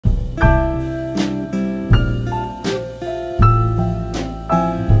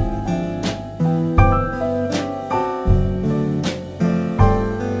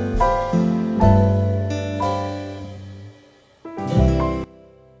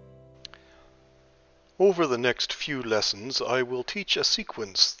Over the next few lessons, I will teach a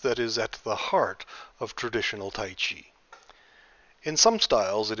sequence that is at the heart of traditional Tai Chi. In some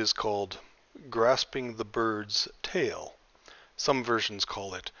styles, it is called grasping the bird's tail. Some versions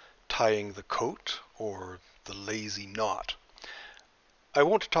call it tying the coat or the lazy knot. I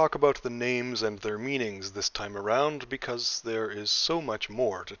won't talk about the names and their meanings this time around because there is so much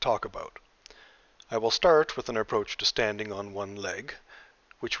more to talk about. I will start with an approach to standing on one leg,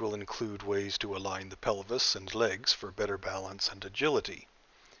 which will include ways to align the pelvis and legs for better balance and agility.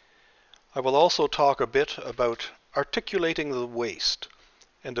 I will also talk a bit about articulating the waist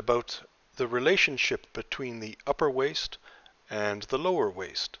and about the relationship between the upper waist and the lower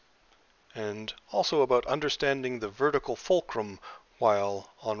waist, and also about understanding the vertical fulcrum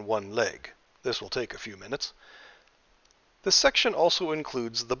while on one leg. This will take a few minutes. This section also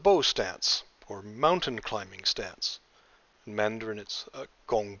includes the bow stance, or mountain climbing stance. In Mandarin, it's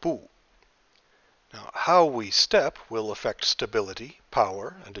Gongbu. Now, how we step will affect stability,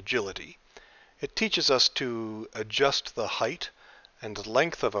 power, and agility. It teaches us to adjust the height and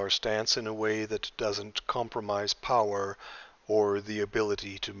length of our stance in a way that doesn't compromise power or the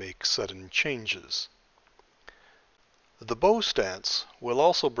ability to make sudden changes. The bow stance will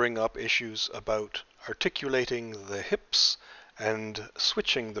also bring up issues about articulating the hips and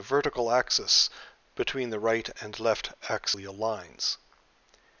switching the vertical axis between the right and left axial lines.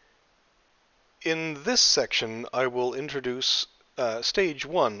 In this section, I will introduce stage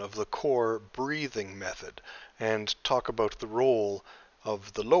 1 of the core breathing method and talk about the role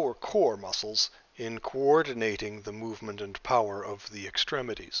of the lower core muscles in coordinating the movement and power of the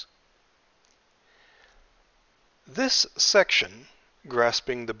extremities. This section,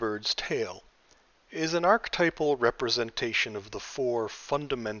 grasping the bird's tail, is an archetypal representation of the 4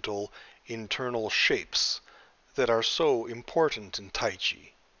 fundamental internal shapes that are so important in Tai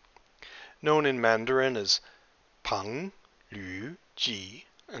Chi. Known in Mandarin as Pang, Lü, Ji,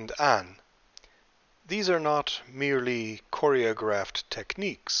 and An. These are not merely choreographed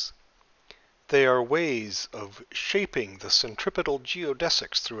techniques. They are ways of shaping the centripetal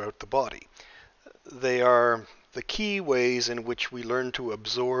geodesics throughout the body. They are the key ways in which we learn to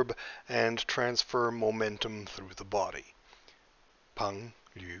absorb and transfer momentum through the body. Pang,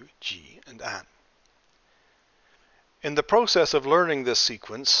 Lü, Ji, and An. In the process of learning this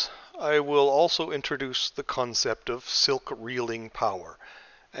sequence, I will also introduce the concept of silk reeling power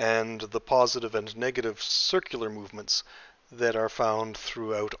and the positive and negative circular movements that are found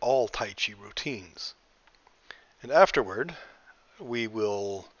throughout all Tai Chi routines. And afterward, we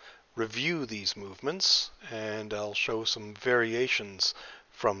will review these movements, and I'll show some variations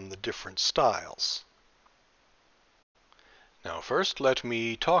from the different styles. Now first, let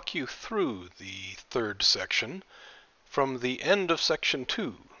me talk you through the third section from the end of section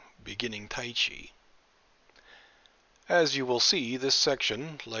 2, beginning Tai Chi. As you will see, this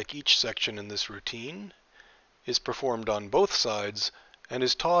section, like each section in this routine, is performed on both sides and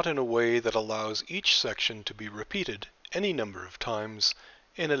is taught in a way that allows each section to be repeated any number of times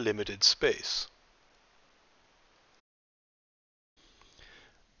in a limited space.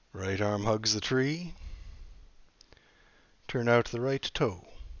 Right arm hugs the tree. Turn out the right toe.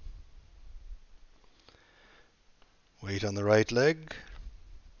 Weight on the right leg.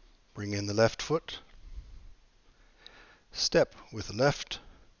 Bring in the left foot. Step with the left.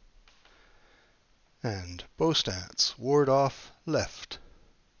 And bow stance. Ward off left.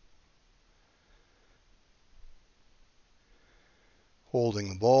 Holding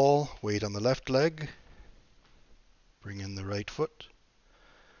the ball, weight on the left leg. Bring in the right foot.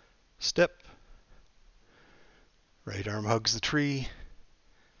 Step. Right arm hugs the tree.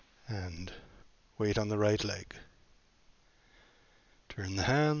 And weight on the right leg. Turn the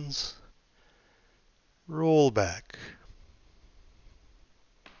hands. Roll back.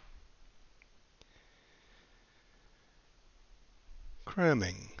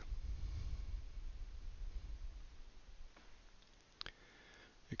 Cramming.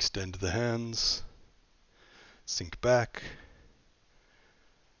 Extend the hands. Sink back.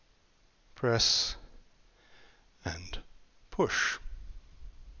 Press. And push.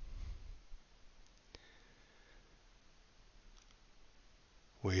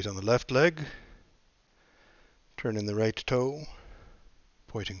 Weight on the left leg. Turn in the right toe,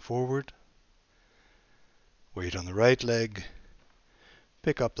 pointing forward. Weight on the right leg.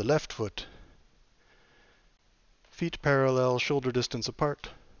 Pick up the left foot. Feet parallel, shoulder distance apart.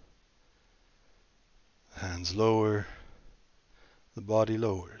 Hands lower. The body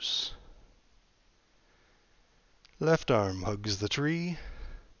lowers. Left arm hugs the tree.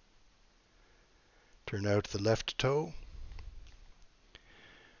 Turn out the left toe.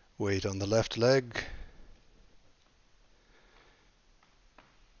 Weight on the left leg.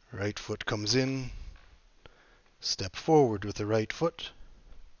 Right foot comes in, step forward with the right foot,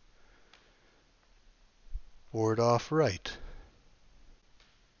 ward off right.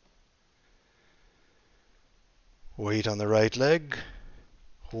 Weight on the right leg,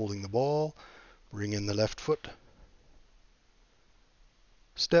 holding the ball, bring in the left foot.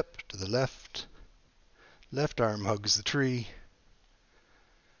 Step to the left, left arm hugs the tree.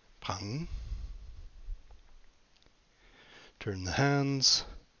 Pang. Turn the hands,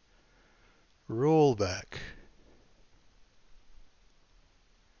 roll back.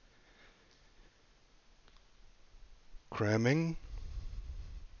 Cramming.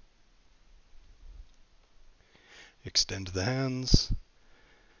 Extend the hands.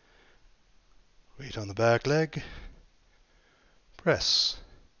 Weight on the back leg. Press.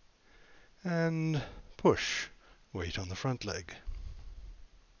 And push. Weight on the front leg.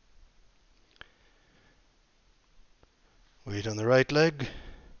 Weight on the right leg.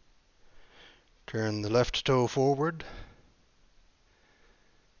 Turn the left toe forward.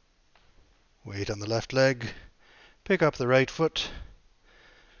 Weight on the left leg. Pick up the right foot.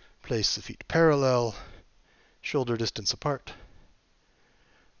 Place the feet parallel, shoulder distance apart.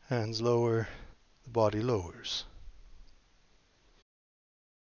 Hands lower, the body lowers.